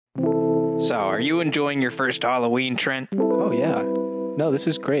So, are you enjoying your first Halloween, Trent? Oh, yeah. No, this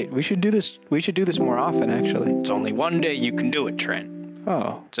is great. We should do this. We should do this more often, actually. It's only one day you can do it, Trent.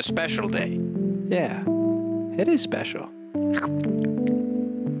 Oh, It's a special day. yeah. It is special.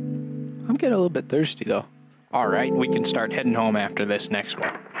 I'm getting a little bit thirsty, though. All right, we can start heading home after this next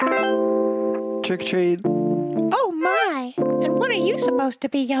one. Trick or treat. Oh, my. And what are you supposed to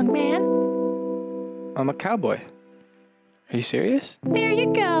be, young man? I'm a cowboy. Are you serious? There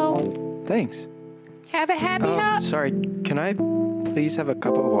you go. Thanks. Have a happy hop. Sorry. Can I please have a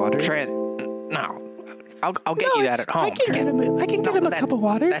cup of water? Trent, no. I'll get you that at home. I can get him. I can get him a cup of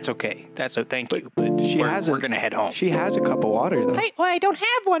water. That's okay. Thank you. But We're gonna head home. She has a cup of water, though. I don't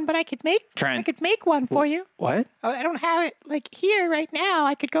have one, but I could make. Trent. I could make one for you. What? I don't have it here right now.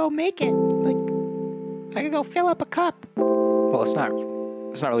 I could go make it. I could go fill up a cup. Well, it's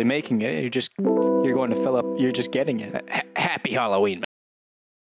not really making it. You're going to fill up. You're just getting it. Happy Halloween,